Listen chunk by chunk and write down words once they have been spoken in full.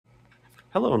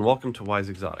Hello and welcome to Wise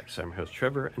Exotics. I'm your host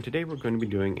Trevor, and today we're going to be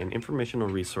doing an informational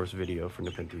resource video for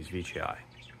Nepenthes Veitchii.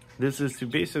 This is to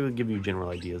basically give you general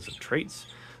ideas of traits,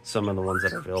 some of the ones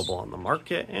that are available on the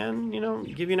market, and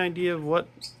give you an idea of what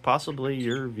possibly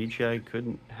your Veitchii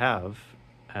could have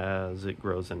as it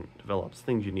grows and develops,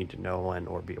 things you need to know and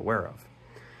or be aware of.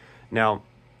 Now,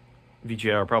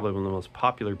 Veitchii are probably one of the most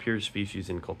popular pure species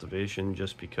in cultivation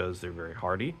just because they're very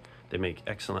hardy. They make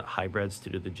excellent hybrids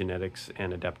due to the genetics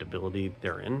and adaptability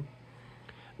therein.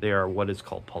 They are what is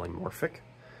called polymorphic,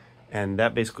 and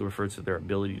that basically refers to their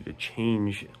ability to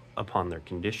change upon their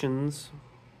conditions.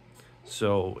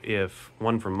 So if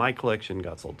one from my collection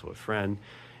got sold to a friend,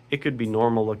 it could be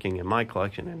normal looking in my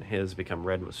collection and his become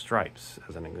red with stripes,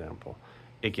 as an example.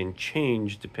 It can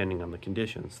change depending on the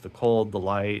conditions. The cold, the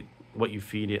light, what you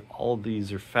feed it, all of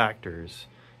these are factors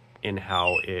in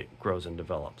how it grows and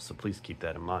develops. So please keep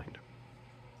that in mind.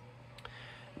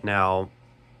 Now,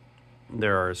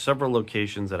 there are several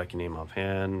locations that I can name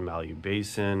offhand: Malu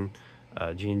Basin,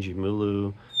 G&G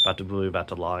Mulu, Batabulu,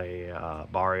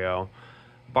 Batalai, Bario.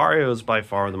 Bario is by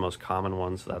far the most common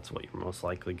one, so that's what you're most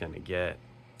likely going to get.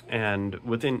 And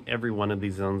within every one of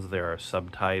these zones, there are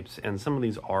subtypes, and some of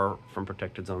these are from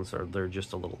protected zones, so they're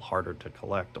just a little harder to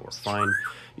collect or find.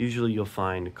 Usually you'll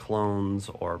find clones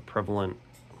or prevalent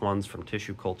ones from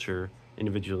tissue culture,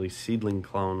 individually seedling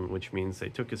clone, which means they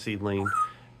took a seedling,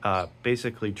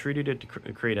 basically treated it to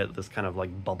create this kind of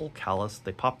like bubble callus.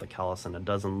 They pop the callus and a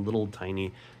dozen little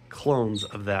tiny clones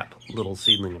of that little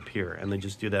seedling appear, and they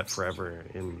just do that forever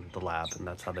in the lab, and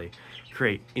that's how they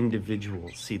create individual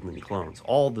seedling clones.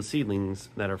 All the seedlings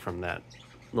that are from that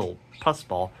little pus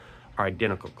ball are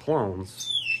identical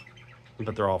clones,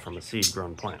 but they're all from a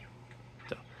seed-grown plant.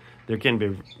 So there can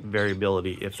be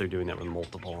variability if they're doing that with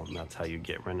multiple, and that's how you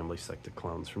get randomly selected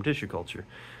clones from tissue culture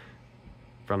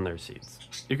from their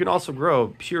seeds. You can also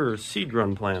grow pure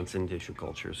seed-grown plants in tissue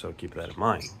culture, so keep that in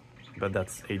mind. But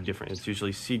that's a different, it's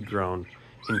usually seed-grown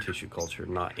in tissue culture,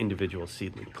 not individual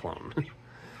seedling clone.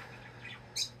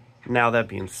 Now, that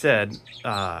being said,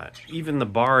 even the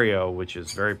bario, which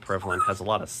is very prevalent, has a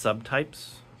lot of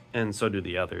subtypes, and so do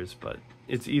the others, but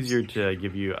it's easier to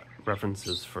give you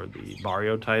references for the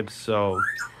bario types. So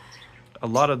a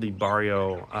lot of the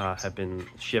bario have been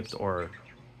shipped or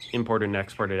imported and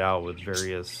exported out with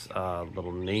various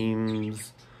little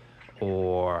names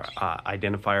or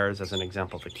identifiers, as an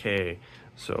example of a K.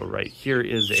 So right here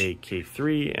is a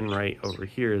K3, and right over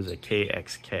here is a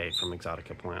KXK from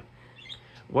Exotica plant.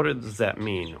 What does that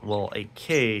mean? Well, a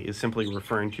K is simply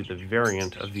referring to the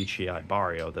variant of Veitchii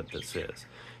bario that this is.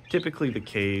 Typically the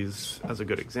Ks, as a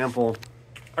good example,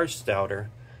 are stouter.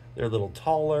 They're a little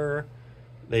taller.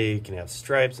 They can have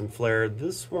stripes and flare.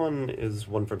 This one is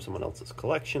one from someone else's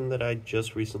collection that I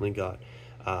just recently got.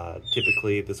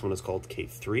 Typically this one is called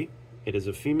K3. It is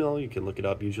a female. You can look it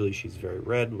up. Usually she's very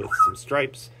red with some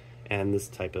stripes and this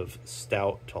type of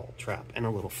stout, tall trap and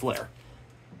a little flare.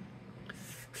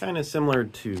 Kind of similar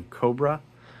to Cobra.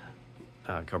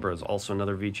 Cobra is also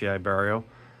another Veitchii bario.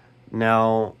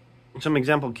 Now, some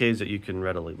example Ks that you can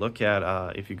readily look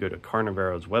at, if you go to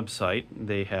Carnivero's website,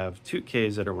 they have two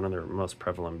Ks that are one of their most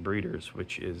prevalent breeders,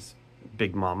 which is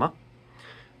Big Mama,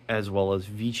 as well as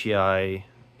Veitchii,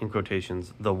 in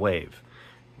quotations, the Wave.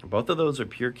 Both of those are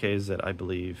pure Ks that I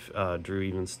believe Drew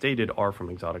even stated are from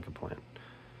Exotica plant.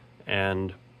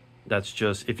 And that's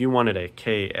just, if you wanted a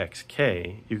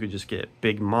KXK, you could just get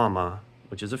Big Mama,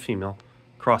 which is a female,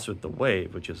 crossed with the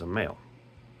Wave, which is a male.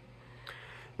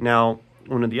 Now,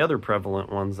 one of the other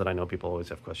prevalent ones that I know people always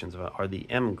have questions about are the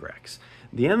M Grex.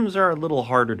 The M's are a little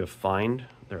harder to find.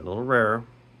 They're a little rare.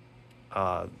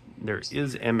 There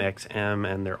is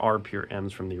MXM, and there are pure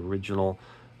M's from the original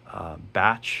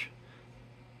batch,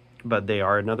 but they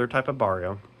are another type of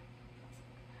bario.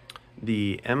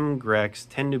 The M Grex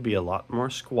tend to be a lot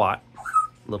more squat,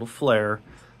 little flare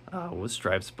with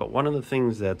stripes, but one of the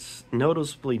things that's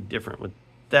noticeably different with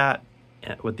that,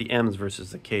 with the M's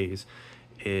versus the K's,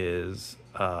 is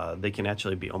they can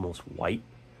actually be almost white,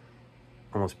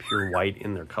 almost pure white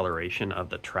in their coloration of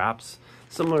the traps.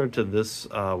 Similar to this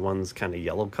one's kind of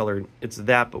yellow colored. It's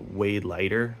that, but way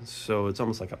lighter, so it's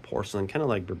almost like a porcelain, kind of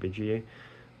like Veitchii,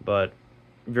 but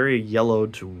very yellow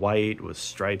to white with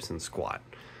stripes and squat.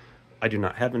 I do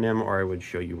not have an M, or I would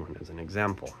show you one as an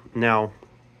example. Now,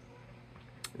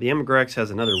 the M Grex has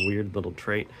another weird little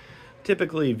trait.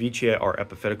 Typically, Veitchii are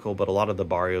epiphytical, but a lot of the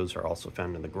barios are also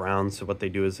found in the ground. So what they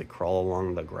do is they crawl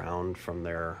along the ground from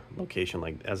their location.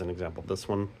 Like, as an example, this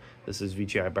one, this is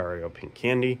Veitchii bario Pink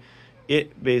Candy.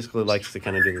 It basically likes to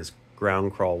kind of do this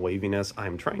ground crawl waviness.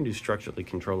 I'm trying to structurally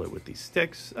control it with these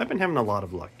sticks. I've been having a lot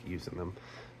of luck using them.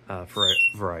 for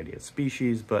a variety of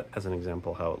species, but as an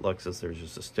example, how it looks is there's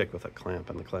just a stick with a clamp,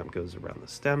 and the clamp goes around the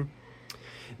stem.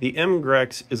 The M.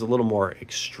 Grex is a little more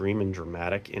extreme and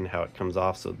dramatic in how it comes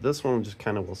off, so this one just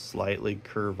kind of will slightly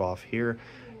curve off here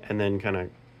and then kind of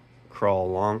crawl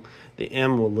along. The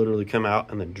M will literally come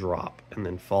out and then drop and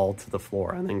then fall to the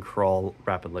floor and then crawl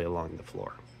rapidly along the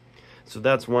floor. So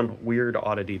that's one weird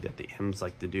oddity that the M's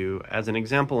like to do. As an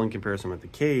example, in comparison with the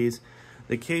K's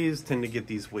tend to get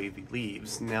these wavy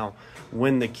leaves. Now,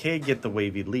 when the K get the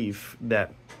wavy leaf,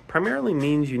 that primarily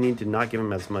means you need to not give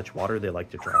them as much water. They like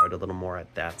to dry out a little more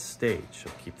at that stage, so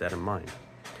keep that in mind.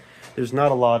 There's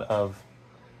not a lot of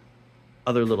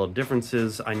other little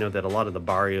differences. I know that a lot of the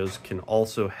barios can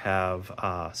also have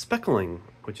speckling,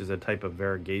 which is a type of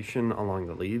variegation along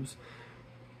the leaves.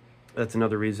 That's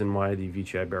another reason why the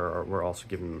Veitchii bear were also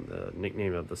given the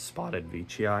nickname of the spotted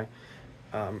Veitchii.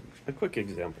 A quick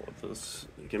example of this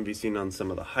can be seen on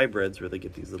some of the hybrids where they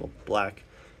get these little black,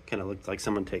 kind of looks like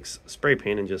someone takes spray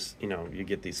paint and just, you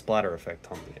get the splatter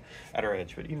effect on the outer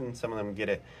edge. But even some of them get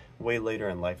it way later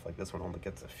in life, like this one only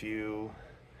gets a few.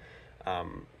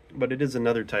 But it is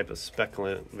another type of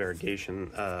speckle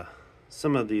variegation.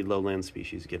 Some of the lowland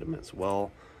species get them as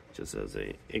well. Just as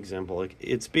an example,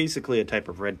 it's basically a type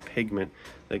of red pigment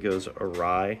that goes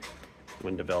awry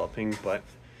when developing, but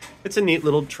it's a neat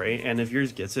little trait, and if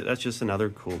yours gets it, that's just another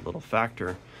cool little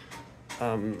factor.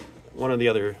 One of the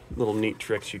other little neat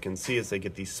tricks you can see is they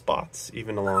get these spots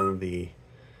even along the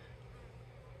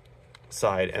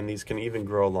side, and these can even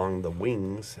grow along the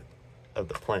wings of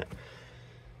the plant.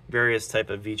 Various type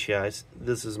of Veitchiis.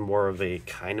 This is more of a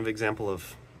kind of example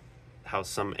of how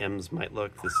some M's might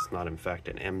look. This is not in fact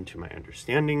an M to my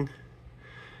understanding,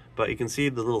 but you can see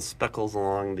the little speckles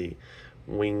along the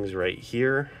wings right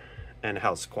here and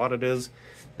how squat it is.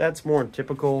 That's more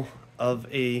typical of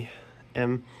a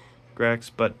M. Grex,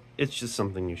 but it's just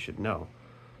something you should know.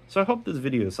 So I hope this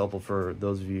video is helpful for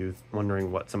those of you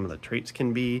wondering what some of the traits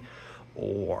can be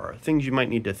or things you might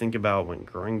need to think about when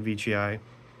growing Veitchii.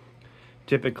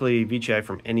 Typically, Veitchii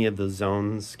from any of the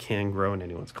zones can grow in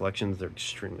anyone's collections. They're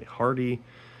extremely hardy.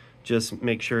 Just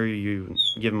make sure you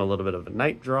give them a little bit of a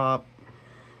night drop.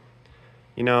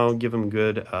 Give them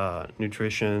good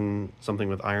nutrition. Something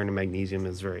with iron and magnesium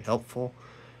is very helpful.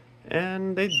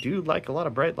 And they do like a lot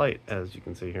of bright light, as you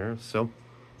can see here. So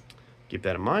keep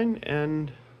that in mind,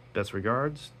 and best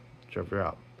regards, Trevor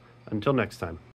out. Until next time.